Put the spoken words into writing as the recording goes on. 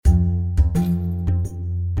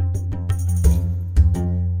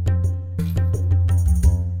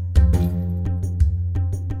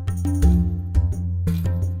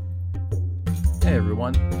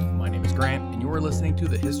listening to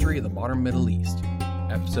the History of the Modern Middle East,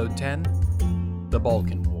 Episode 10, The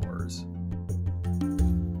Balkan Wars.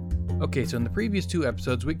 Okay, so in the previous two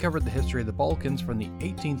episodes, we covered the history of the Balkans from the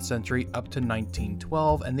 18th century up to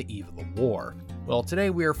 1912 and the eve of the war. Well, today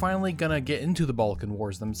we are finally gonna get into the Balkan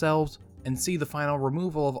Wars themselves and see the final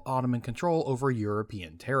removal of Ottoman control over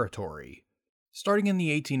European territory. Starting in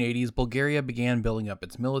the 1880s, Bulgaria began building up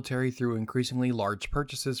its military through increasingly large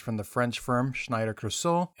purchases from the French firm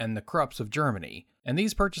Schneider-Krauss and the Krupps of Germany, and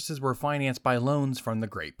these purchases were financed by loans from the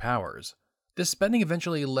Great Powers. This spending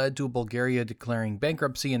eventually led to Bulgaria declaring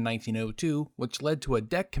bankruptcy in 1902, which led to a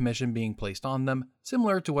debt commission being placed on them,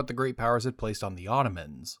 similar to what the Great Powers had placed on the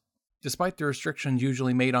Ottomans. Despite the restrictions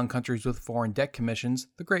usually made on countries with foreign debt commissions,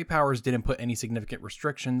 the Great Powers didn't put any significant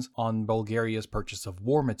restrictions on Bulgaria's purchase of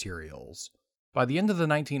war materials. By the end of the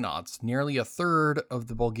 1900s, nearly a third of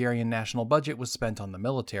the Bulgarian national budget was spent on the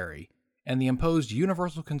military, and they imposed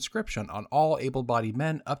universal conscription on all able-bodied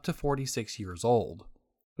men up to 46 years old,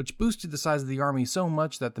 which boosted the size of the army so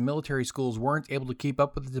much that the military schools weren't able to keep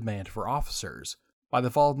up with the demand for officers. By the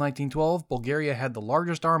fall of 1912, Bulgaria had the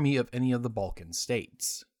largest army of any of the Balkan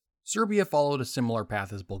states. Serbia followed a similar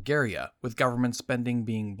path as Bulgaria, with government spending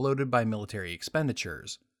being bloated by military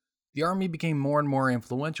expenditures. The army became more and more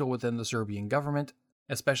influential within the Serbian government,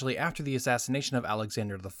 especially after the assassination of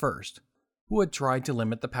Alexander I, who had tried to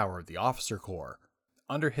limit the power of the officer corps.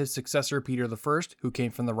 Under his successor Peter I, who came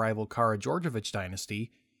from the rival Karađorđević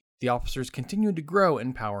dynasty, the officers continued to grow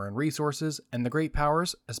in power and resources, and the Great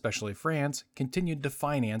Powers, especially France, continued to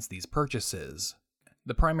finance these purchases.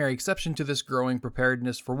 The primary exception to this growing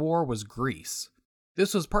preparedness for war was Greece.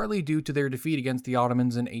 This was partly due to their defeat against the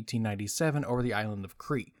Ottomans in 1897 over the island of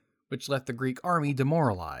Crete, which left the Greek army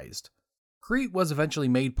demoralized. Crete was eventually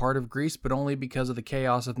made part of Greece, but only because of the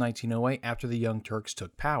chaos of 1908 after the Young Turks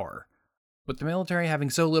took power. With the military having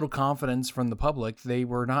so little confidence from the public, they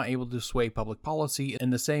were not able to sway public policy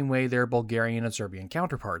in the same way their Bulgarian and Serbian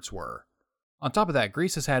counterparts were. On top of that,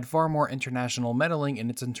 Greece has had far more international meddling in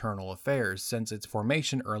its internal affairs since its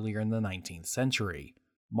formation earlier in the 19th century.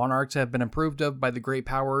 Monarchs have been approved of by the Great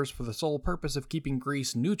Powers for the sole purpose of keeping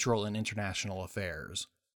Greece neutral in international affairs.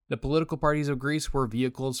 The political parties of Greece were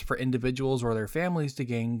vehicles for individuals or their families to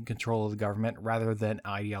gain control of the government rather than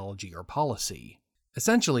ideology or policy.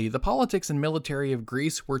 Essentially, the politics and military of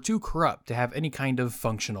Greece were too corrupt to have any kind of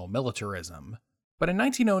functional militarism. But in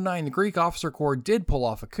 1909, the Greek officer corps did pull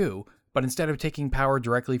off a coup, but instead of taking power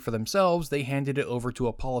directly for themselves, they handed it over to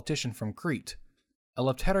a politician from Crete,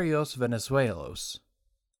 Eleftherios Venizelos.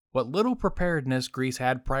 What little preparedness Greece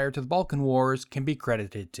had prior to the Balkan Wars can be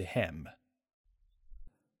credited to him.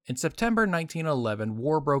 In September 1911,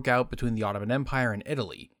 war broke out between the Ottoman Empire and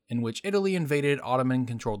Italy, in which Italy invaded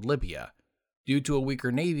Ottoman-controlled Libya. Due to a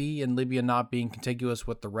weaker navy and Libya not being contiguous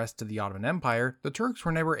with the rest of the Ottoman Empire, the Turks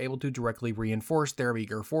were never able to directly reinforce their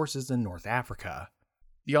meager forces in North Africa.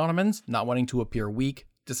 The Ottomans, not wanting to appear weak,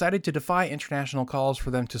 decided to defy international calls for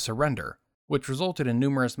them to surrender, which resulted in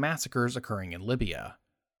numerous massacres occurring in Libya.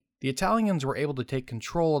 The Italians were able to take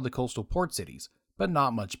control of the coastal port cities, but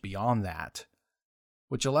not much beyond that,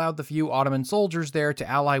 which allowed the few Ottoman soldiers there to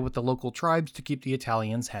ally with the local tribes to keep the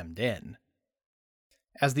Italians hemmed in.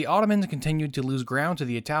 As the Ottomans continued to lose ground to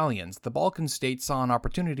the Italians, the Balkan states saw an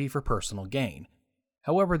opportunity for personal gain.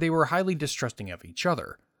 However, they were highly distrusting of each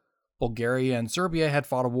other. Bulgaria and Serbia had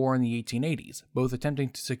fought a war in the 1880s, both attempting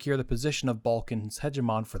to secure the position of Balkan's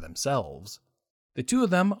hegemon for themselves. The two of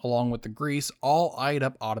them, along with the Greece, all eyed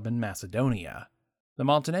up Ottoman Macedonia. The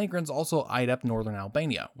Montenegrins also eyed up northern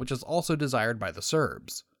Albania, which is also desired by the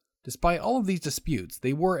Serbs. Despite all of these disputes,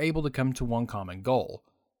 they were able to come to one common goal: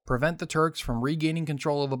 prevent the Turks from regaining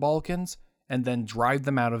control of the Balkans, and then drive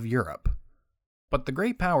them out of Europe. But the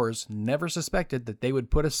Great Powers never suspected that they would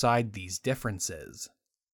put aside these differences.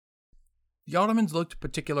 The Ottomans looked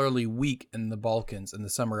particularly weak in the Balkans in the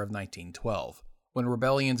summer of 1912, when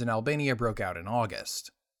rebellions in Albania broke out in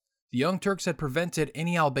August. The Young Turks had prevented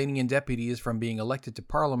any Albanian deputies from being elected to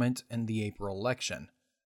parliament in the April election,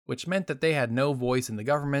 which meant that they had no voice in the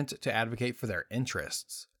government to advocate for their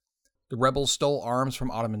interests. The rebels stole arms from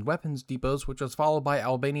Ottoman weapons depots, which was followed by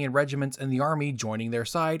Albanian regiments in the army joining their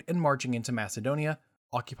side and marching into Macedonia,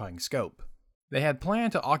 occupying Skopje. They had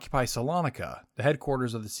planned to occupy Salonika, the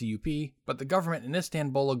headquarters of the CUP, but the government in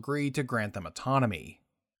Istanbul agreed to grant them autonomy.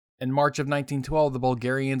 In March of 1912, the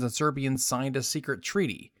Bulgarians and Serbians signed a secret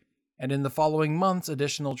treaty, and in the following months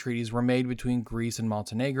additional treaties were made between Greece and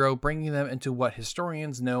Montenegro, bringing them into what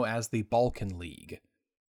historians know as the Balkan League.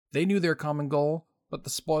 They knew their common goal, but the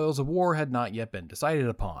spoils of war had not yet been decided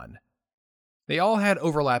upon. They all had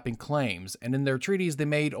overlapping claims, and in their treaties they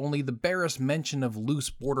made only the barest mention of loose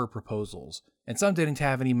border proposals, and some didn't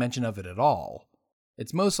have any mention of it at all.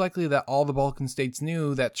 It's most likely that all the Balkan states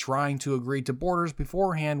knew that trying to agree to borders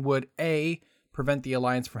beforehand would A. prevent the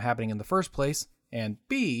alliance from happening in the first place, and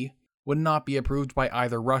B. would not be approved by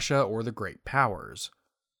either Russia or the Great Powers.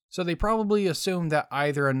 So they probably assumed that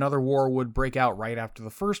either another war would break out right after the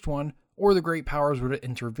first one, or the Great Powers would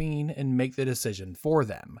intervene and make the decision for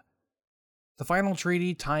them. The final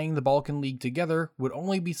treaty tying the Balkan League together would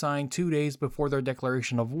only be signed 2 days before their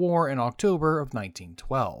declaration of war in October of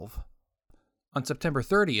 1912. On September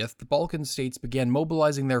 30th, the Balkan states began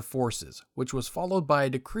mobilizing their forces, which was followed by a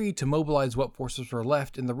decree to mobilize what forces were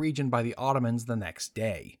left in the region by the Ottomans the next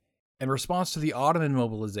day. In response to the Ottoman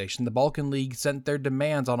mobilization, the Balkan League sent their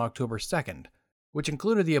demands on October 2nd, which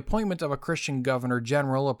included the appointment of a Christian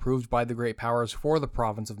governor-general approved by the Great Powers for the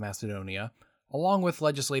province of Macedonia, along with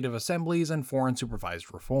legislative assemblies and foreign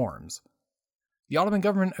supervised reforms. The Ottoman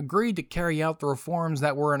government agreed to carry out the reforms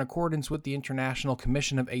that were in accordance with the International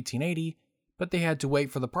Commission of 1880, but they had to wait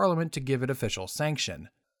for the parliament to give it official sanction.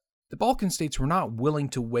 The Balkan states were not willing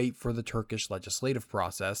to wait for the Turkish legislative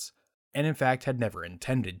process, and in fact had never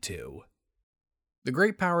intended to. The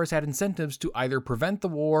Great Powers had incentives to either prevent the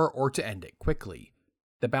war or to end it quickly.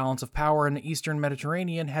 The balance of power in the eastern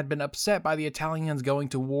Mediterranean had been upset by the Italians going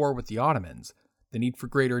to war with the Ottomans. The need for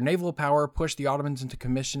greater naval power pushed the Ottomans into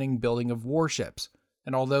commissioning building of warships,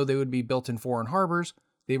 and although they would be built in foreign harbors,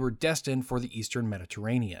 they were destined for the eastern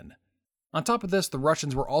Mediterranean. On top of this, the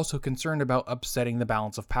Russians were also concerned about upsetting the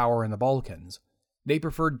balance of power in the Balkans. They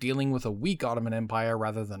preferred dealing with a weak Ottoman Empire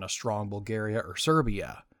rather than a strong Bulgaria or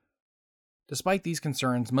Serbia. Despite these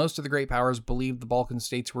concerns, most of the Great Powers believed the Balkan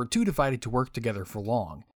states were too divided to work together for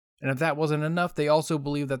long, and if that wasn't enough, they also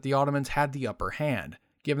believed that the Ottomans had the upper hand,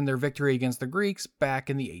 given their victory against the Greeks back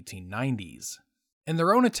in the 1890s. In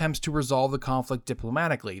their own attempts to resolve the conflict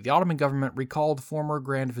diplomatically, the Ottoman government recalled former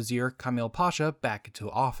Grand Vizier Kamil Pasha back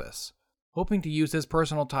into office, hoping to use his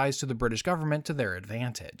personal ties to the British government to their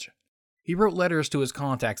advantage. He wrote letters to his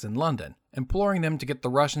contacts in London, imploring them to get the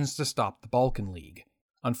Russians to stop the Balkan League.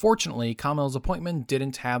 Unfortunately, Kamil's appointment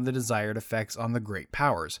didn't have the desired effects on the Great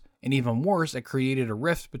Powers, and even worse, it created a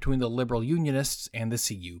rift between the liberal Unionists and the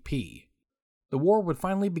CUP. The war would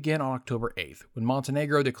finally begin on October 8th, when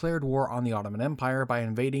Montenegro declared war on the Ottoman Empire by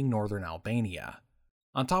invading northern Albania.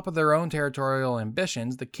 On top of their own territorial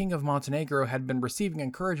ambitions, the King of Montenegro had been receiving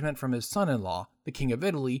encouragement from his son-in-law, the King of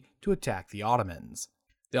Italy, to attack the Ottomans.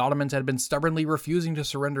 The Ottomans had been stubbornly refusing to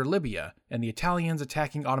surrender Libya, and the Italians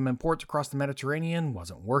attacking Ottoman ports across the Mediterranean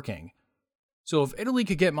wasn't working. So if Italy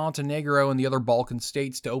could get Montenegro and the other Balkan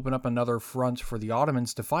states to open up another front for the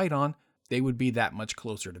Ottomans to fight on, they would be that much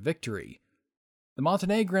closer to victory. The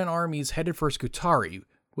Montenegrin armies headed for Scutari,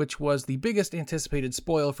 which was the biggest anticipated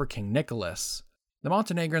spoil for King Nicholas. The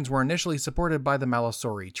Montenegrins were initially supported by the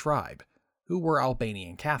Malissori tribe, who were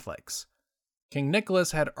Albanian Catholics. King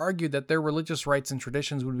Nicholas had argued that their religious rights and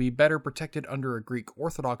traditions would be better protected under a Greek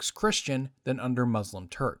Orthodox Christian than under Muslim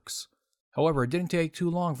Turks. However, it didn't take too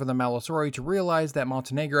long for the Malissori to realize that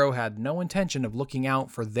Montenegro had no intention of looking out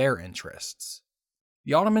for their interests.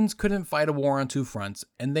 The Ottomans couldn't fight a war on two fronts,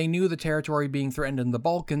 and they knew the territory being threatened in the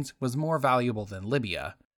Balkans was more valuable than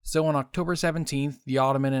Libya. So on October 17th, the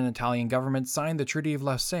Ottoman and Italian governments signed the Treaty of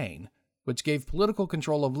Lausanne, which gave political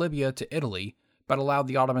control of Libya to Italy, but allowed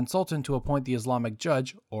the Ottoman Sultan to appoint the Islamic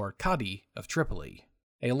judge, or Qadi, of Tripoli.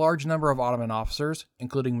 A large number of Ottoman officers,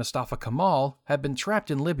 including Mustafa Kemal, had been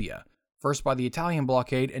trapped in Libya, first by the Italian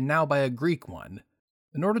blockade and now by a Greek one.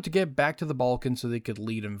 In order to get back to the Balkans so they could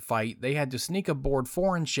lead and fight, they had to sneak aboard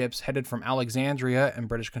foreign ships headed from Alexandria and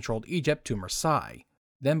British-controlled Egypt to Marseille,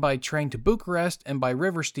 then by train to Bucharest and by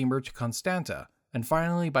river steamer to Constanta, and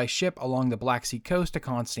finally by ship along the Black Sea coast to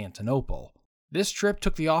Constantinople. This trip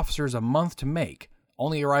took the officers a month to make,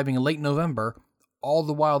 only arriving in late November, all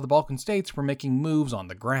the while the Balkan states were making moves on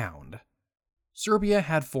the ground. Serbia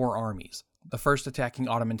had 4 armies, the first attacking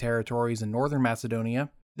Ottoman territories in northern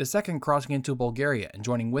Macedonia, the second crossing into Bulgaria and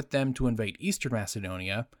joining with them to invade eastern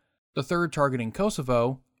Macedonia, the third targeting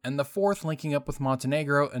Kosovo, and the fourth linking up with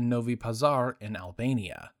Montenegro and Novi Pazar in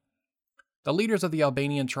Albania. The leaders of the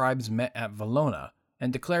Albanian tribes met at Valona,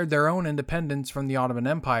 and declared their own independence from the Ottoman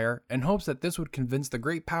Empire in hopes that this would convince the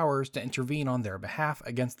Great Powers to intervene on their behalf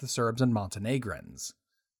against the Serbs and Montenegrins.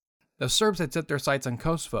 The Serbs had set their sights on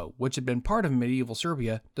Kosovo, which had been part of medieval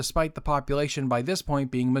Serbia, despite the population by this point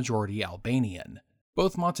being majority Albanian.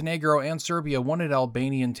 Both Montenegro and Serbia wanted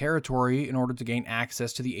Albanian territory in order to gain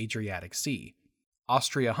access to the Adriatic Sea.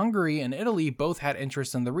 Austria-Hungary and Italy both had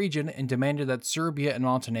interests in the region and demanded that Serbia and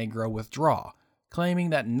Montenegro withdraw,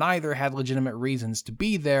 claiming that neither had legitimate reasons to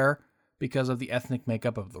be there because of the ethnic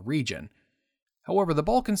makeup of the region. However, the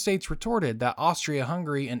Balkan states retorted that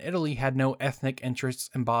Austria-Hungary and Italy had no ethnic interests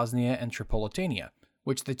in Bosnia and Tripolitania,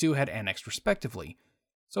 which the two had annexed respectively,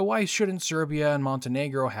 so why shouldn't Serbia and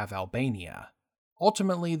Montenegro have Albania?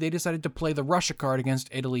 Ultimately, they decided to play the Russia card against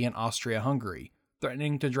Italy and Austria-Hungary,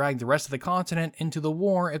 threatening to drag the rest of the continent into the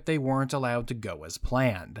war if they weren't allowed to go as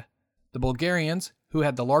planned. The Bulgarians, who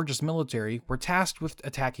had the largest military, were tasked with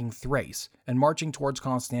attacking Thrace and marching towards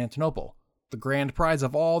Constantinople, the grand prize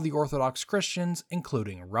of all the Orthodox Christians,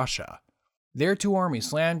 including Russia. Their two armies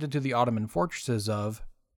slammed into the Ottoman fortresses of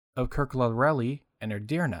Kirklareli and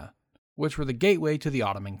Edirne, which were the gateway to the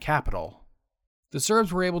Ottoman capital. The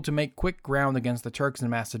Serbs were able to make quick ground against the Turks in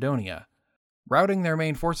Macedonia, routing their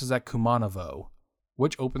main forces at Kumanovo,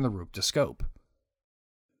 which opened the route to Skopje.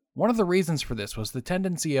 One of the reasons for this was the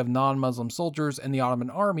tendency of non-Muslim soldiers in the Ottoman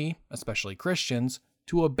army, especially Christians,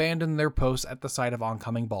 to abandon their posts at the sight of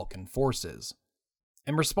oncoming Balkan forces.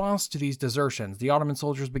 In response to these desertions, the Ottoman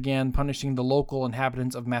soldiers began punishing the local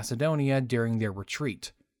inhabitants of Macedonia during their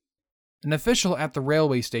retreat. An official at the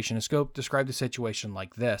railway station in Skopje described the situation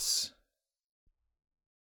like this.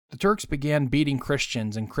 The Turks began beating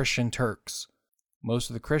Christians and Christian Turks. Most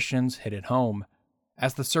of the Christians hid at home.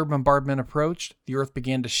 As the Serb bombardment approached, the earth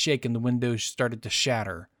began to shake and the windows started to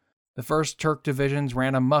shatter. The first Turk divisions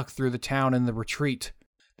ran amok through the town in the retreat.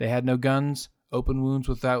 They had no guns, open wounds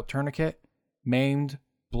without tourniquet, maimed,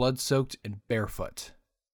 blood-soaked, and barefoot.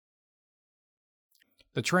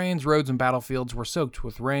 The trains, roads, and battlefields were soaked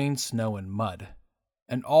with rain, snow, and mud,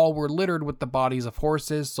 and all were littered with the bodies of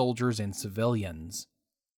horses, soldiers, and civilians.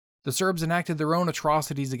 The Serbs enacted their own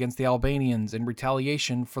atrocities against the Albanians in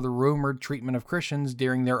retaliation for the rumored treatment of Christians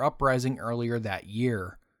during their uprising earlier that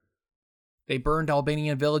year. They burned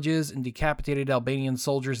Albanian villages and decapitated Albanian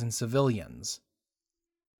soldiers and civilians.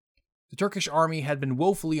 The Turkish army had been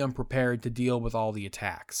woefully unprepared to deal with all the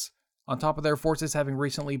attacks. On top of their forces having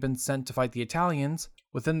recently been sent to fight the Italians,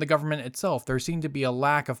 within the government itself there seemed to be a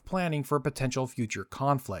lack of planning for potential future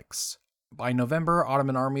conflicts. By November,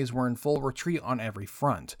 Ottoman armies were in full retreat on every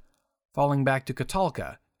front, falling back to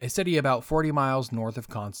Katalka, a city about 40 miles north of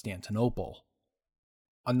Constantinople.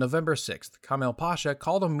 On November 6th, Kamil Pasha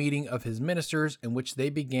called a meeting of his ministers in which they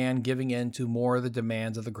began giving in to more of the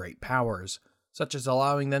demands of the great powers, such as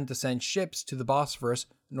allowing them to send ships to the Bosphorus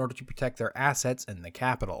in order to protect their assets in the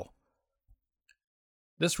capital.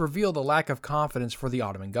 This revealed a lack of confidence for the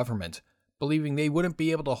Ottoman government, believing they wouldn't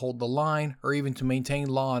be able to hold the line or even to maintain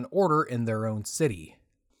law and order in their own city.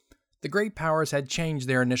 The great powers had changed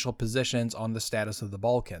their initial positions on the status of the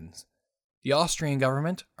Balkans. The Austrian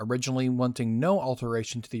government, originally wanting no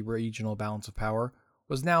alteration to the regional balance of power,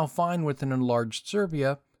 was now fine with an enlarged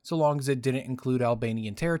Serbia so long as it didn't include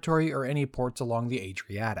Albanian territory or any ports along the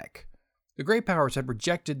Adriatic. The great powers had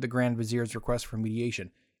rejected the Grand Vizier's request for mediation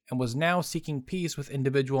and was now seeking peace with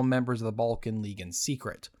individual members of the Balkan League in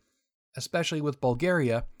secret, especially with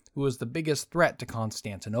Bulgaria, who was the biggest threat to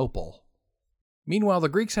Constantinople. Meanwhile, the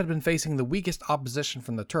Greeks had been facing the weakest opposition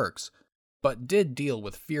from the Turks, but did deal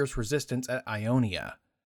with fierce resistance at Ionia,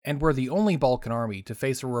 and were the only Balkan army to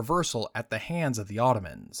face a reversal at the hands of the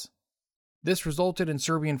Ottomans. This resulted in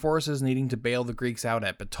Serbian forces needing to bail the Greeks out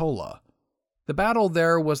at Bitola. The battle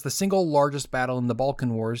there was the single largest battle in the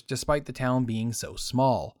Balkan Wars despite the town being so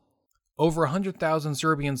small. Over 100,000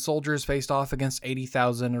 Serbian soldiers faced off against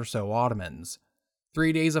 80,000 or so Ottomans.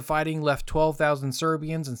 3 days of fighting left 12,000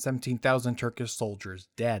 Serbians and 17,000 Turkish soldiers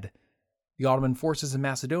dead. The Ottoman forces in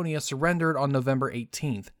Macedonia surrendered on November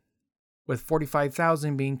 18th, with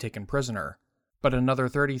 45,000 being taken prisoner, but another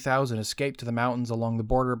 30,000 escaped to the mountains along the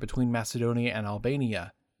border between Macedonia and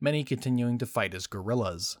Albania, many continuing to fight as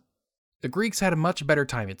guerrillas. The Greeks had a much better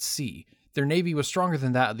time at sea. Their navy was stronger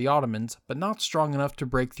than that of the Ottomans, but not strong enough to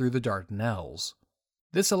break through the Dardanelles.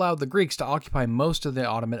 This allowed the Greeks to occupy most of the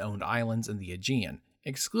Ottoman-owned islands in the Aegean,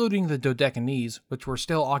 excluding the Dodecanese, which were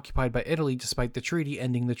still occupied by Italy despite the treaty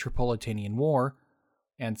ending the Tripolitanian War,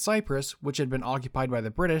 and Cyprus, which had been occupied by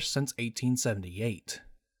the British since 1878.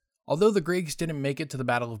 Although the Greeks didn't make it to the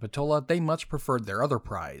Battle of Bitola, they much preferred their other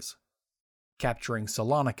prize, capturing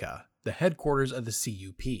Salonika, the headquarters of the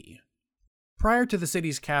CUP. Prior to the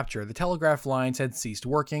city's capture, the telegraph lines had ceased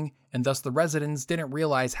working, and thus the residents didn't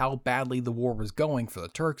realize how badly the war was going for the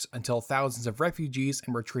Turks until thousands of refugees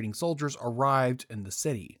and retreating soldiers arrived in the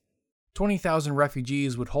city. 20,000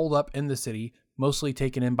 refugees would hold up in the city, mostly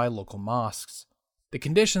taken in by local mosques. The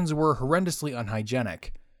conditions were horrendously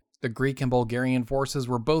unhygienic. The Greek and Bulgarian forces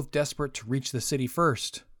were both desperate to reach the city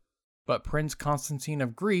first, but Prince Constantine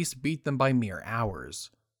of Greece beat them by mere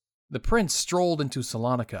hours. The prince strolled into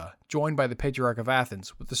Salonika, joined by the Patriarch of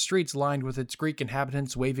Athens, with the streets lined with its Greek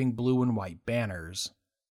inhabitants waving blue and white banners.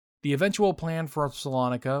 The eventual plan for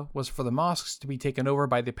Salonika was for the mosques to be taken over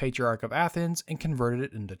by the Patriarch of Athens and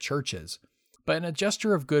converted into churches. But in a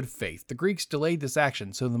gesture of good faith, the Greeks delayed this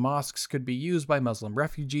action so the mosques could be used by Muslim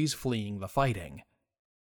refugees fleeing the fighting.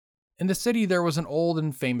 In the city there was an old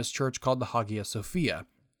and famous church called the Hagia Sophia,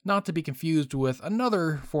 not to be confused with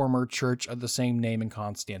another former church of the same name in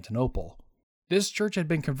Constantinople. This church had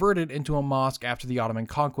been converted into a mosque after the Ottoman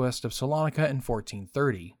conquest of Salonika in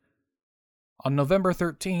 1430. On November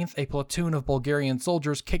 13th, a platoon of Bulgarian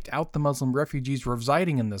soldiers kicked out the Muslim refugees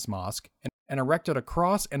residing in this mosque and erected a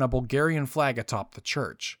cross and a Bulgarian flag atop the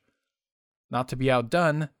church. Not to be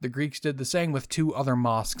outdone, the Greeks did the same with 2 other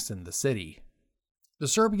mosques in the city. The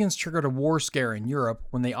Serbians triggered a war scare in Europe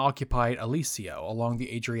when they occupied Alesia along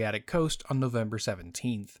the Adriatic coast on November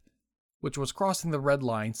 17th, which was crossing the red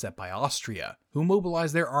line set by Austria, who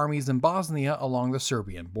mobilized their armies in Bosnia along the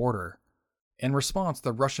Serbian border. In response,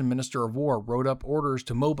 the Russian Minister of War wrote up orders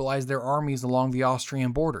to mobilize their armies along the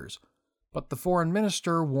Austrian borders, but the foreign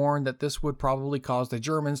minister warned that this would probably cause the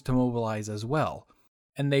Germans to mobilize as well,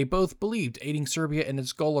 and they both believed aiding Serbia in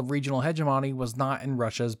its goal of regional hegemony was not in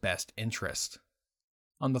Russia's best interest.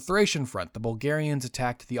 On the Thracian front, the Bulgarians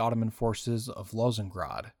attacked the Ottoman forces of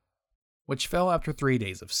Lozengrad, which fell after 3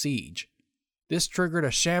 days of siege. This triggered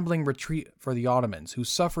a shambling retreat for the Ottomans, who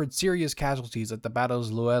suffered serious casualties at the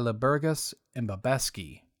battles Leuleburgas and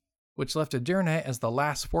Babeski, which left Edirne as the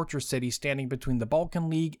last fortress city standing between the Balkan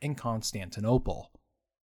League and Constantinople.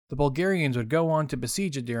 The Bulgarians would go on to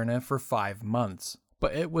besiege Edirne for 5 months,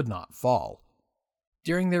 but it would not fall.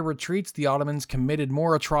 During their retreats, the Ottomans committed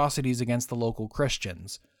more atrocities against the local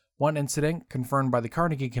Christians. One incident, confirmed by the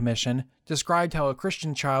Carnegie Commission, described how a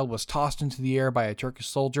Christian child was tossed into the air by a Turkish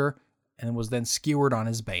soldier and was then skewered on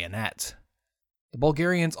his bayonet. The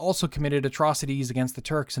Bulgarians also committed atrocities against the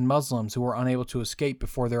Turks and Muslims who were unable to escape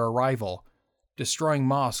before their arrival, destroying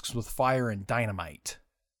mosques with fire and dynamite.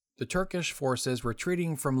 The Turkish forces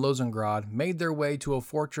retreating from Lozengrad made their way to a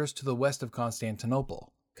fortress to the west of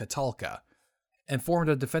Constantinople, Katalka, and formed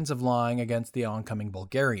a defensive line against the oncoming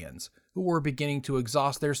Bulgarians, who were beginning to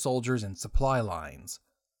exhaust their soldiers and supply lines.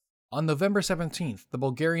 On November 17th, the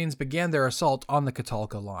Bulgarians began their assault on the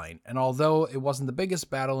Katalka line, and although it wasn't the biggest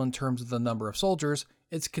battle in terms of the number of soldiers,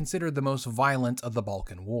 it's considered the most violent of the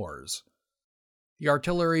Balkan Wars. The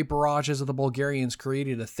artillery barrages of the Bulgarians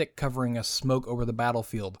created a thick covering of smoke over the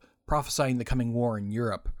battlefield, prophesying the coming war in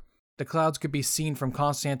Europe. The clouds could be seen from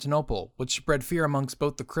Constantinople, which spread fear amongst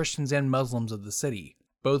both the Christians and Muslims of the city.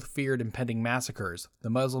 Both feared impending massacres. The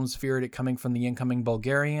Muslims feared it coming from the incoming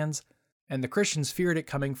Bulgarians, and the Christians feared it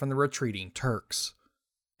coming from the retreating Turks.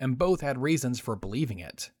 And both had reasons for believing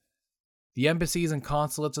it. The embassies and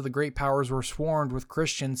consulates of the great powers were swarmed with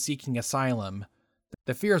Christians seeking asylum.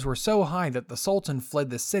 The fears were so high that the Sultan fled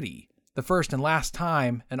the city, the first and last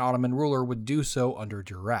time an Ottoman ruler would do so under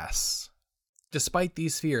duress. Despite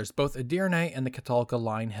these fears, both Edirne and the Katalka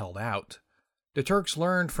line held out. The Turks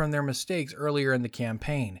learned from their mistakes earlier in the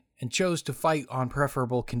campaign and chose to fight on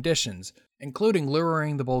preferable conditions, including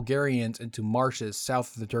luring the Bulgarians into marshes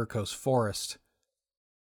south of the Turkos forest.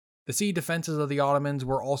 The sea defenses of the Ottomans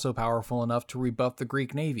were also powerful enough to rebuff the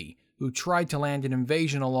Greek navy, who tried to land an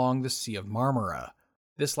invasion along the Sea of Marmara.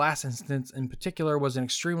 This last instance in particular was an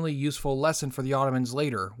extremely useful lesson for the Ottomans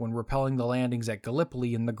later when repelling the landings at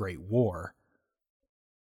Gallipoli in the Great War.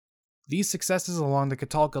 These successes along the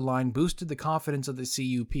Katalka line boosted the confidence of the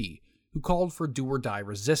CUP, who called for do-or-die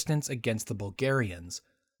resistance against the Bulgarians,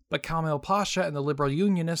 but Kamil Pasha and the Liberal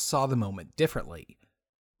Unionists saw the moment differently.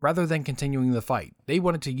 Rather than continuing the fight, they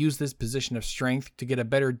wanted to use this position of strength to get a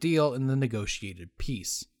better deal in the negotiated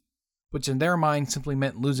peace, which in their mind simply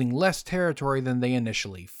meant losing less territory than they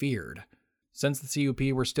initially feared. Since the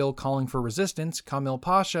CUP were still calling for resistance, Kamil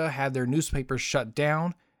Pasha had their newspapers shut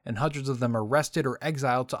down and hundreds of them arrested or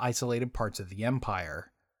exiled to isolated parts of the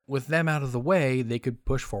empire. With them out of the way, they could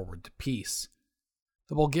push forward to peace.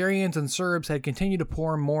 The Bulgarians and Serbs had continued to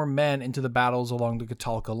pour more men into the battles along the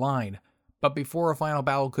Katalka line, but before a final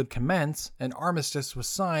battle could commence, an armistice was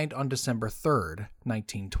signed on December 3rd,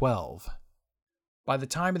 1912. By the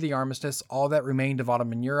time of the armistice, all that remained of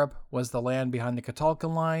Ottoman Europe was the land behind the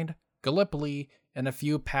Katalka line, Gallipoli, and a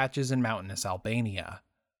few patches in mountainous Albania.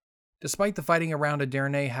 Despite the fighting around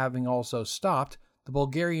Edirne having also stopped, the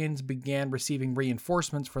Bulgarians began receiving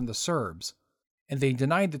reinforcements from the Serbs, and they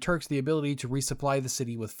denied the Turks the ability to resupply the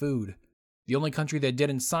city with food. The only country that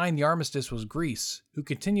didn't sign the armistice was Greece, who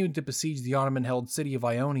continued to besiege the Ottoman-held city of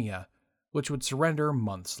Ionia, which would surrender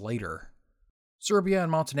months later. Serbia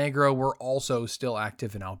and Montenegro were also still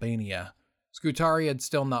active in Albania. Scutari had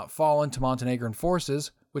still not fallen to Montenegrin forces,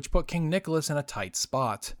 which put King Nicholas in a tight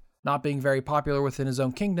spot, not being very popular within his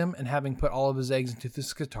own kingdom and having put all of his eggs into the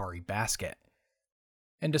Scutari basket.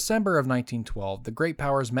 In December of 1912, the great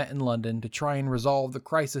powers met in London to try and resolve the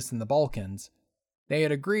crisis in the Balkans. They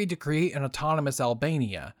had agreed to create an autonomous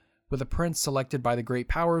Albania, with a prince selected by the great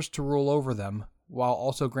powers to rule over them, while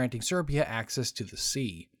also granting Serbia access to the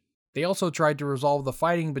sea. They also tried to resolve the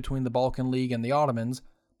fighting between the Balkan League and the Ottomans,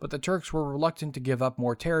 but the Turks were reluctant to give up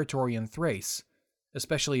more territory in Thrace,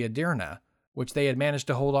 especially Edirne, which they had managed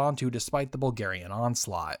to hold on to despite the Bulgarian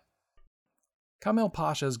onslaught. Kamil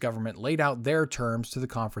Pasha's government laid out their terms to the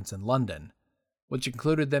conference in London, which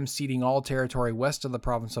included them ceding all territory west of the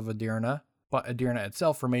province of Edirne, but Edirne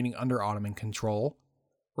itself remaining under Ottoman control,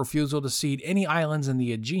 refusal to cede any islands in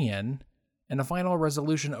the Aegean, and a final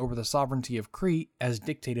resolution over the sovereignty of Crete as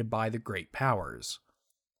dictated by the great powers.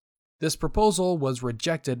 This proposal was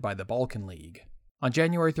rejected by the Balkan League. On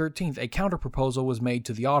January 13th, a counter-proposal was made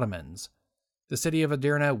to the Ottomans. The city of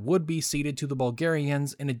Edirne would be ceded to the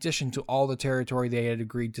Bulgarians in addition to all the territory they had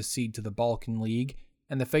agreed to cede to the Balkan League,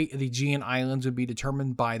 and the fate of the Aegean islands would be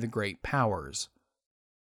determined by the great powers.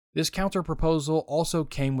 This counter-proposal also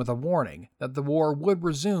came with a warning that the war would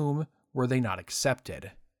resume were they not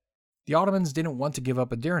accepted. The Ottomans didn't want to give up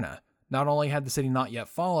Edirne. Not only had the city not yet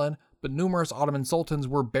fallen, but numerous Ottoman sultans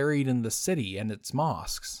were buried in the city and its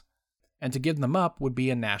mosques, and to give them up would be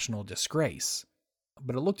a national disgrace.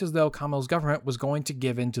 But it looked as though Kamil's government was going to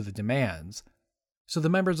give in to the demands, so the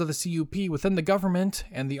members of the CUP within the government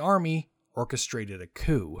and the army orchestrated a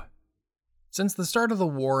coup. Since the start of the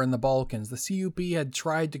war in the Balkans, the CUP had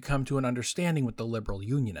tried to come to an understanding with the liberal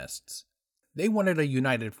Unionists. They wanted a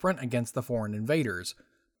united front against the foreign invaders,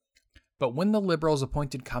 but when the liberals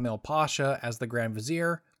appointed Kamil Pasha as the Grand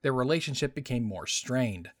Vizier, their relationship became more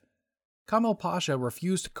strained. Kamil Pasha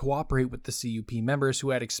refused to cooperate with the CUP members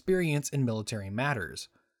who had experience in military matters.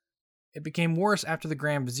 It became worse after the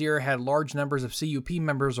Grand Vizier had large numbers of CUP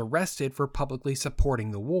members arrested for publicly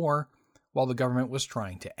supporting the war, while the government was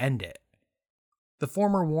trying to end it. The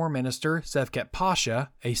former war minister, Şevket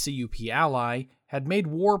Pasha, a CUP ally, had made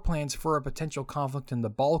war plans for a potential conflict in the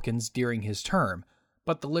Balkans during his term,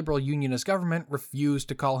 but the liberal unionist government refused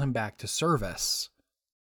to call him back to service.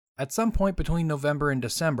 At some point between November and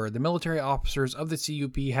December, the military officers of the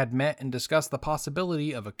CUP had met and discussed the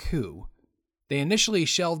possibility of a coup. They initially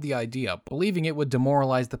shelved the idea, believing it would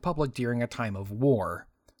demoralize the public during a time of war,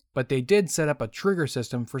 but they did set up a trigger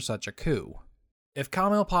system for such a coup. If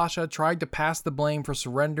Kamil Pasha tried to pass the blame for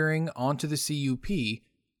surrendering onto the CUP,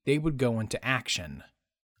 they would go into action.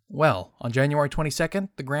 Well, on January 22nd,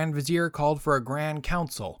 the Grand Vizier called for a Grand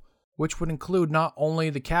Council, which would include not only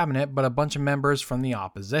the cabinet but a bunch of members from the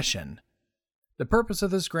opposition. The purpose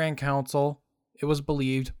of this Grand Council, it was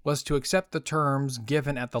believed, was to accept the terms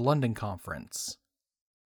given at the London Conference.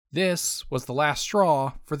 This was the last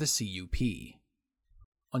straw for the CUP.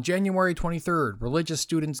 On January 23rd, religious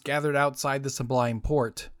students gathered outside the Sublime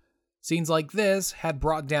Porte. Scenes like this had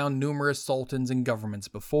brought down numerous sultans and governments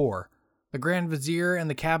before. The Grand Vizier and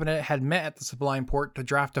the cabinet had met at the Sublime Porte to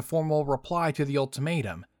draft a formal reply to the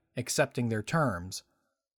ultimatum, accepting their terms.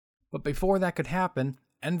 But before that could happen,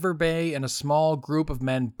 Enver Bey and a small group of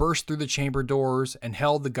men burst through the chamber doors and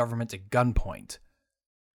held the government at gunpoint.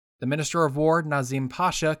 The Minister of War, Nazim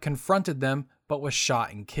Pasha, confronted them but was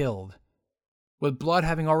shot and killed. With blood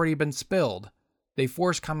having already been spilled, they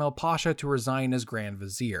forced Kamil Pasha to resign as Grand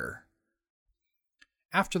Vizier.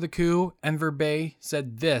 After the coup, Enver Bey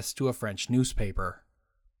said this to a French newspaper: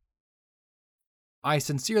 "I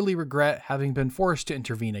sincerely regret having been forced to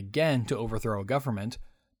intervene again to overthrow a government,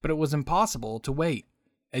 but it was impossible to wait.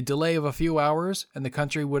 A delay of a few hours, and the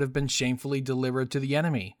country would have been shamefully delivered to the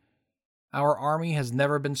enemy. Our army has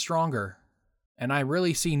never been stronger, and I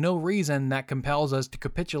really see no reason that compels us to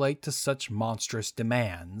capitulate to such monstrous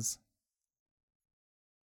demands."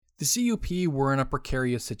 The CUP were in a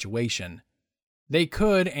precarious situation. They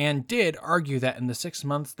could and did argue that in the 6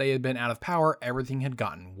 months they had been out of power, everything had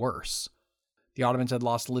gotten worse. The Ottomans had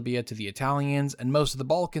lost Libya to the Italians, and most of the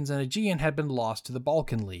Balkans and Aegean had been lost to the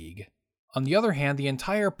Balkan League. On the other hand, the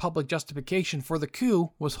entire public justification for the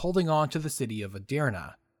coup was holding on to the city of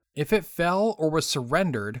Edirne. If it fell or was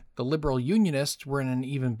surrendered, the liberal Unionists were in an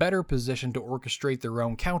even better position to orchestrate their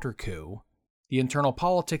own counter-coup. The internal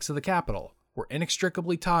politics of the capital were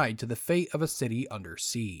inextricably tied to the fate of a city under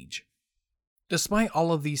siege. Despite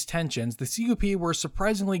all of these tensions, the CUP were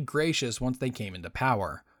surprisingly gracious once they came into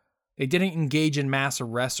power. They didn't engage in mass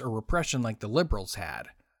arrests or repression like the liberals had.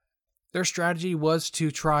 Their strategy was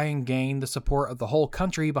to try and gain the support of the whole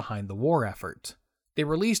country behind the war effort. They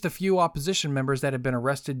released a few opposition members that had been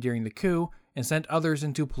arrested during the coup and sent others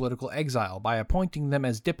into political exile by appointing them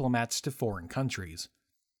as diplomats to foreign countries.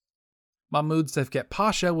 Mahmud Şevket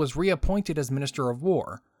Pasha was reappointed as Minister of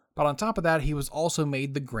War, but on top of that he was also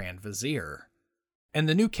made the Grand Vizier. And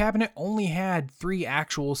the new cabinet only had 3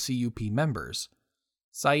 actual CUP members: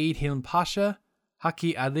 Said Hilm Pasha,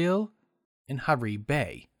 Haki Adil, and Harry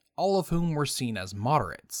Bey, all of whom were seen as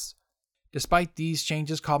moderates. Despite these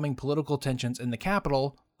changes calming political tensions in the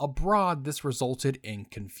capital, abroad this resulted in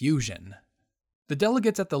confusion. The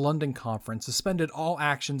delegates at the London conference suspended all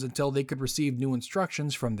actions until they could receive new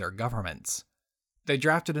instructions from their governments. They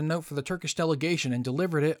drafted a note for the Turkish delegation and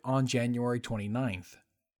delivered it on January 29th,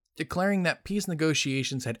 declaring that peace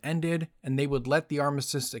negotiations had ended and they would let the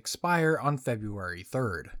armistice expire on February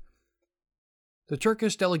 3rd. The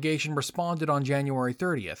Turkish delegation responded on January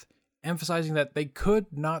 30th, emphasizing that they could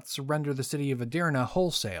not surrender the city of Edirne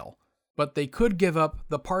wholesale, but they could give up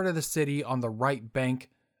the part of the city on the right bank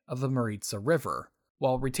of the Maritsa River,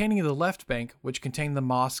 while retaining the left bank, which contained the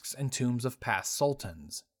mosques and tombs of past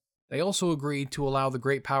sultans. They also agreed to allow the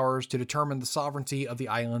great powers to determine the sovereignty of the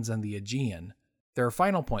islands and the Aegean. Their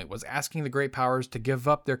final point was asking the great powers to give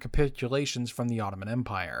up their capitulations from the Ottoman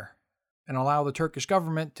Empire, and allow the Turkish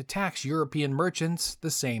government to tax European merchants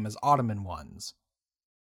the same as Ottoman ones.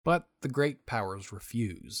 But the great powers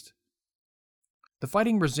refused. The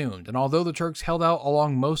fighting resumed, and although the Turks held out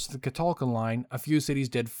along most of the Catalkan line, a few cities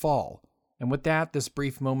did fall, and with that, this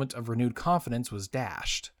brief moment of renewed confidence was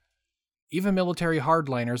dashed. Even military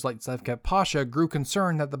hardliners like Şevket Pasha grew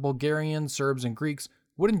concerned that the Bulgarians, Serbs, and Greeks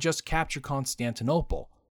wouldn't just capture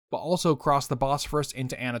Constantinople, but also cross the Bosphorus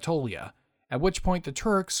into Anatolia, at which point the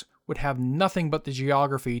Turks would have nothing but the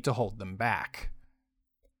geography to hold them back.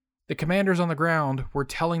 The commanders on the ground were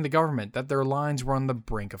telling the government that their lines were on the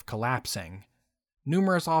brink of collapsing.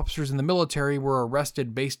 Numerous officers in the military were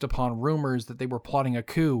arrested based upon rumors that they were plotting a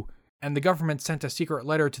coup, and the government sent a secret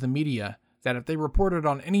letter to the media that if they reported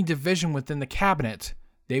on any division within the cabinet,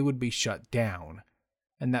 they would be shut down,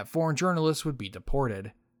 and that foreign journalists would be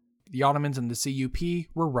deported. The Ottomans and the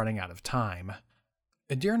CUP were running out of time.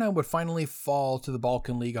 Edirne would finally fall to the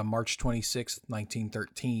Balkan League on March 26,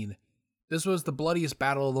 1913. This was the bloodiest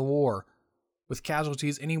battle of the war, with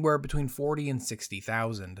casualties anywhere between 40 and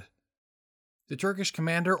 60,000. The Turkish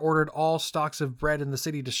commander ordered all stocks of bread in the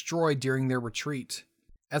city destroyed during their retreat.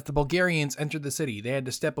 As the Bulgarians entered the city, they had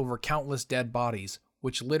to step over countless dead bodies,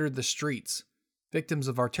 which littered the streets, victims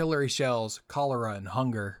of artillery shells, cholera, and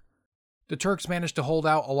hunger. The Turks managed to hold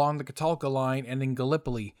out along the Catalka line and in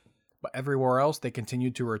Gallipoli, but everywhere else they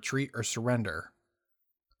continued to retreat or surrender.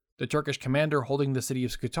 The Turkish commander holding the city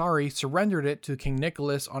of Scutari surrendered it to King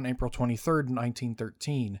Nicholas on April 23,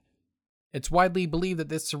 1913. It's widely believed that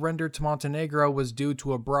this surrender to Montenegro was due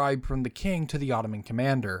to a bribe from the king to the Ottoman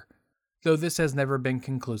commander, though this has never been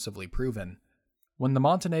conclusively proven. When the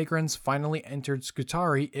Montenegrins finally entered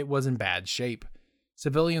Scutari, it was in bad shape.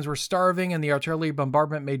 Civilians were starving and the artillery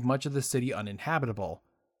bombardment made much of the city uninhabitable.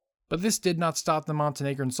 But this did not stop the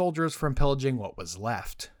Montenegrin soldiers from pillaging what was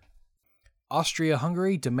left.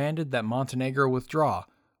 Austria-Hungary demanded that Montenegro withdraw,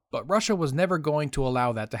 but Russia was never going to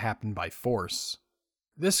allow that to happen by force.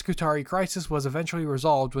 This Scutari crisis was eventually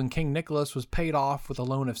resolved when King Nicholas was paid off with a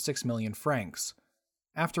loan of 6 million francs,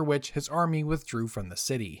 after which his army withdrew from the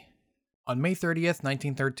city. On May 30th,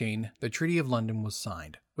 1913, the Treaty of London was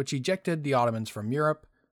signed, which ejected the Ottomans from Europe,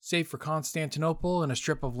 save for Constantinople and a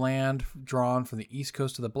strip of land drawn from the east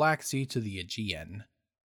coast of the Black Sea to the Aegean.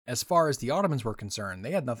 As far as the Ottomans were concerned,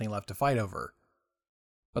 they had nothing left to fight over.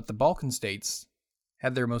 But the Balkan states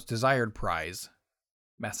had their most desired prize,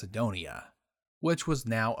 Macedonia, which was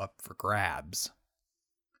now up for grabs.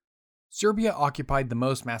 Serbia occupied the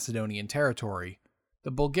most Macedonian territory. The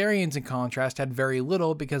Bulgarians, in contrast, had very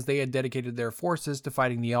little because they had dedicated their forces to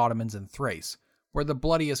fighting the Ottomans in Thrace, where the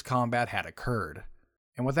bloodiest combat had occurred.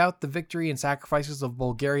 And without the victory and sacrifices of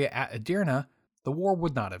Bulgaria at Edirne, the war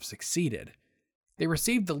would not have succeeded. They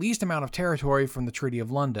received the least amount of territory from the Treaty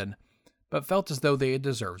of London, but felt as though they had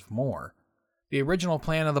deserved more. The original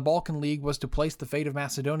plan of the Balkan League was to place the fate of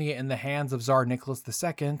Macedonia in the hands of Tsar Nicholas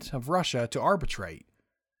II of Russia to arbitrate.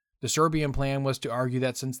 The Serbian plan was to argue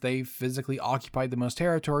that since they physically occupied the most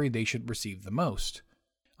territory, they should receive the most.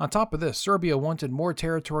 On top of this, Serbia wanted more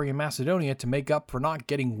territory in Macedonia to make up for not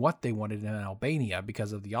getting what they wanted in Albania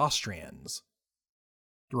because of the Austrians.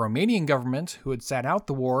 The Romanian government, who had sat out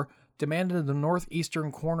the war, demanded the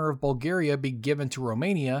northeastern corner of Bulgaria be given to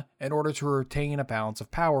Romania in order to retain a balance of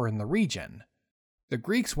power in the region. The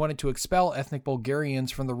Greeks wanted to expel ethnic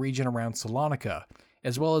Bulgarians from the region around Salonika,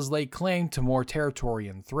 as well as lay claim to more territory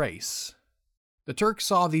in Thrace. The Turks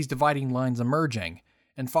saw these dividing lines emerging,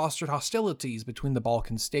 and fostered hostilities between the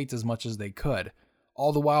Balkan states as much as they could,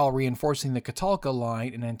 all the while reinforcing the Catalka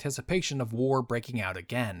line in anticipation of war breaking out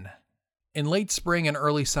again. In late spring and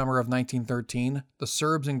early summer of 1913, the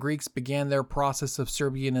Serbs and Greeks began their process of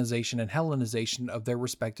Serbianization and Hellenization of their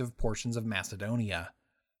respective portions of Macedonia.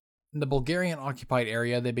 In the Bulgarian-occupied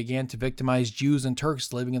area, they began to victimize Jews and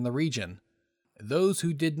Turks living in the region. Those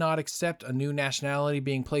who did not accept a new nationality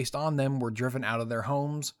being placed on them were driven out of their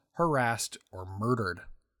homes, harassed, or murdered.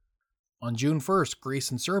 On June 1st,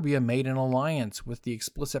 Greece and Serbia made an alliance with the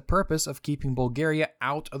explicit purpose of keeping Bulgaria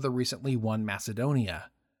out of the recently won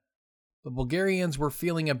Macedonia. The Bulgarians were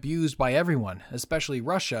feeling abused by everyone, especially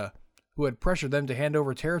Russia, who had pressured them to hand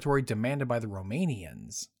over territory demanded by the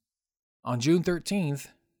Romanians. On June 13th,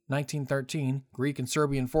 1913, Greek and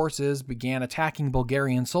Serbian forces began attacking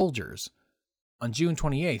Bulgarian soldiers. On June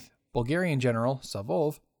 28th, Bulgarian General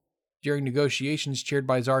Savov, during negotiations chaired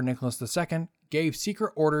by Tsar Nicholas II, gave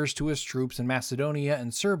secret orders to his troops in Macedonia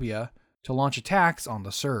and Serbia to launch attacks on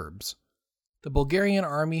the Serbs. The Bulgarian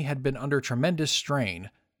army had been under tremendous strain.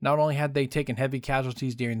 Not only had they taken heavy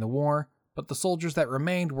casualties during the war, but the soldiers that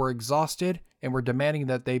remained were exhausted and were demanding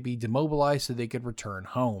that they be demobilized so they could return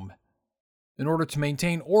home. In order to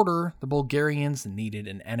maintain order, the Bulgarians needed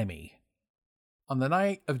an enemy. On the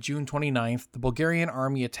night of June 29th, the Bulgarian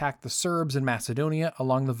army attacked the Serbs in Macedonia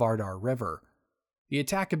along the Vardar River. The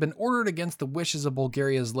attack had been ordered against the wishes of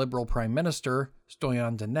Bulgaria's liberal prime minister,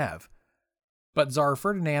 Stoyan Danev, but Tsar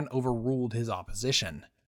Ferdinand overruled his opposition.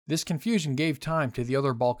 This confusion gave time to the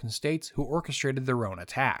other Balkan states who orchestrated their own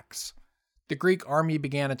attacks. The Greek army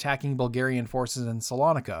began attacking Bulgarian forces in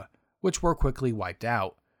Salonika, which were quickly wiped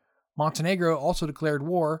out. Montenegro also declared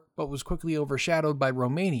war, but was quickly overshadowed by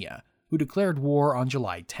Romania, who declared war on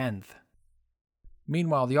July 10th.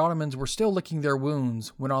 Meanwhile, the Ottomans were still licking their wounds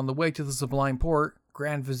when on the way to the Sublime Porte,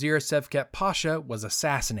 Grand Vizier Sevket Pasha was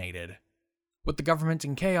assassinated. With the government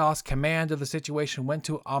in chaos, command of the situation went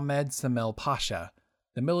to Ahmed Semel Pasha,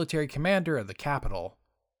 the military commander of the capital.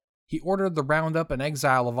 He ordered the roundup and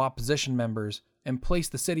exile of opposition members and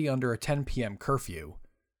placed the city under a 10 p.m. curfew.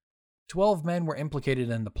 12 men were implicated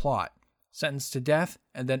in the plot, sentenced to death,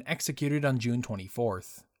 and then executed on June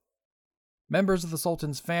 24th. Members of the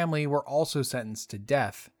Sultan's family were also sentenced to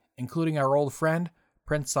death, including our old friend,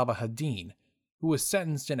 Prince Sabahaddin, who was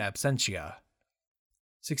sentenced in absentia.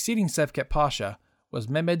 Succeeding Sevket Pasha was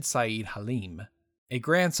Mehmed Said Halim, a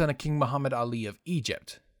grandson of King Muhammad Ali of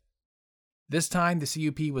Egypt. This time, the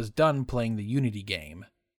CUP was done playing the unity game,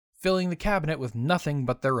 filling the cabinet with nothing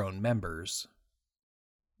but their own members.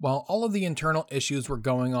 While all of the internal issues were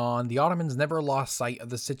going on, the Ottomans never lost sight of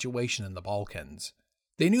the situation in the Balkans.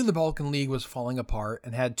 They knew the Balkan League was falling apart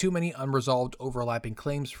and had too many unresolved overlapping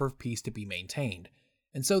claims for peace to be maintained,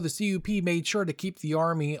 and so the CUP made sure to keep the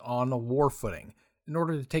army on a war footing in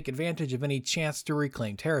order to take advantage of any chance to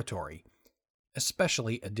reclaim territory,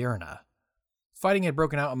 especially Edirne. Fighting had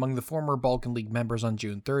broken out among the former Balkan League members on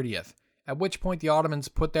June 30th, at which point the Ottomans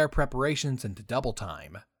put their preparations into double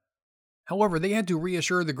time. However, they had to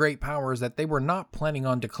reassure the great powers that they were not planning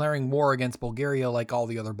on declaring war against Bulgaria like all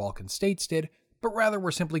the other Balkan states did, but rather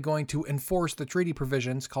were simply going to enforce the treaty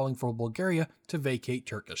provisions calling for Bulgaria to vacate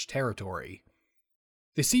Turkish territory.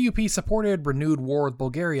 The CUP supported renewed war with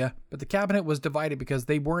Bulgaria, but the cabinet was divided because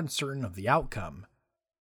they weren't certain of the outcome.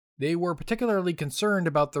 They were particularly concerned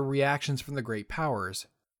about the reactions from the great powers,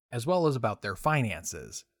 as well as about their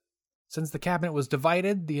finances. Since the cabinet was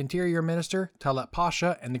divided, the interior minister, Talat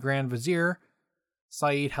Pasha, and the Grand Vizier,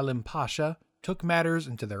 Said Halim Pasha, took matters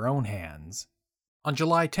into their own hands. On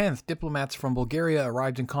July 10th, diplomats from Bulgaria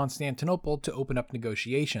arrived in Constantinople to open up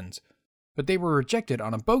negotiations, but they were rejected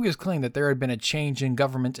on a bogus claim that there had been a change in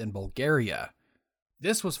government in Bulgaria.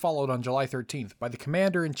 This was followed on July 13th by the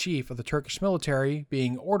commander-in-chief of the Turkish military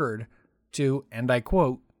being ordered to, and I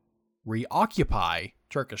quote, reoccupy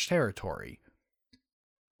Turkish territory.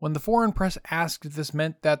 When the foreign press asked if this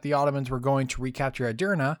meant that the Ottomans were going to recapture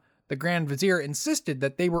Edirne, the Grand Vizier insisted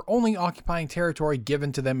that they were only occupying territory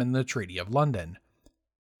given to them in the Treaty of London.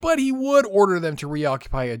 But he would order them to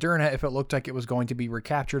reoccupy Edirne if it looked like it was going to be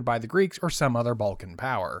recaptured by the Greeks or some other Balkan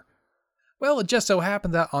power. Well, it just so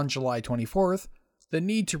happened that on July 24th, the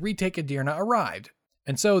need to retake Edirne arrived,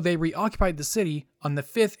 and so they reoccupied the city on the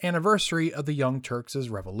 5th anniversary of the Young Turks'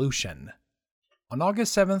 revolution. On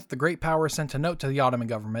August 7th, the Great Power sent a note to the Ottoman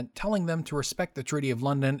government telling them to respect the Treaty of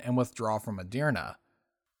London and withdraw from Edirne.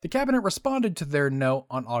 The cabinet responded to their note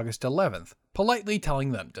on August 11th, politely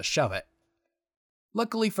telling them to shove it.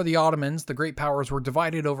 Luckily for the Ottomans, the Great Powers were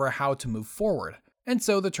divided over how to move forward, and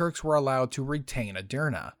so the Turks were allowed to retain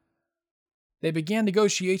Edirne. They began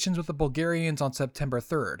negotiations with the Bulgarians on September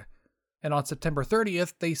 3rd, and on September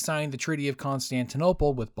 30th they signed the Treaty of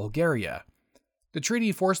Constantinople with Bulgaria. The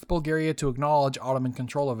treaty forced Bulgaria to acknowledge Ottoman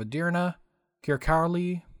control of Edirne,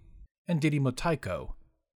 Kirklarli, and Didymotyko,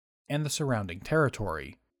 and the surrounding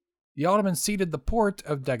territory. The Ottomans ceded the port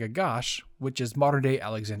of Dagagash, which is modern-day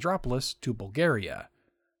Alexandropolis, to Bulgaria.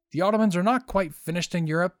 The Ottomans are not quite finished in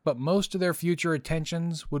Europe, but most of their future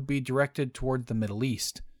attentions would be directed toward the Middle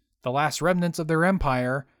East, the last remnants of their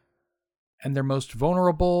empire, and their most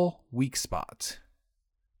vulnerable weak spot.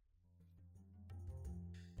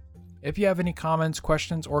 If you have any comments,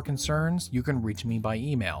 questions, or concerns, you can reach me by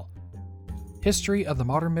email,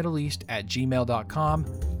 historyofthemodernmiddleeast@gmail.com,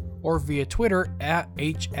 or via Twitter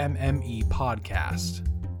 @HMMEpodcast.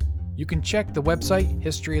 You can check the website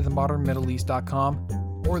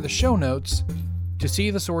historyofthemodernmiddleeast.com or the show notes to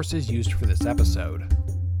see the sources used for this episode.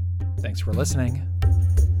 Thanks for listening.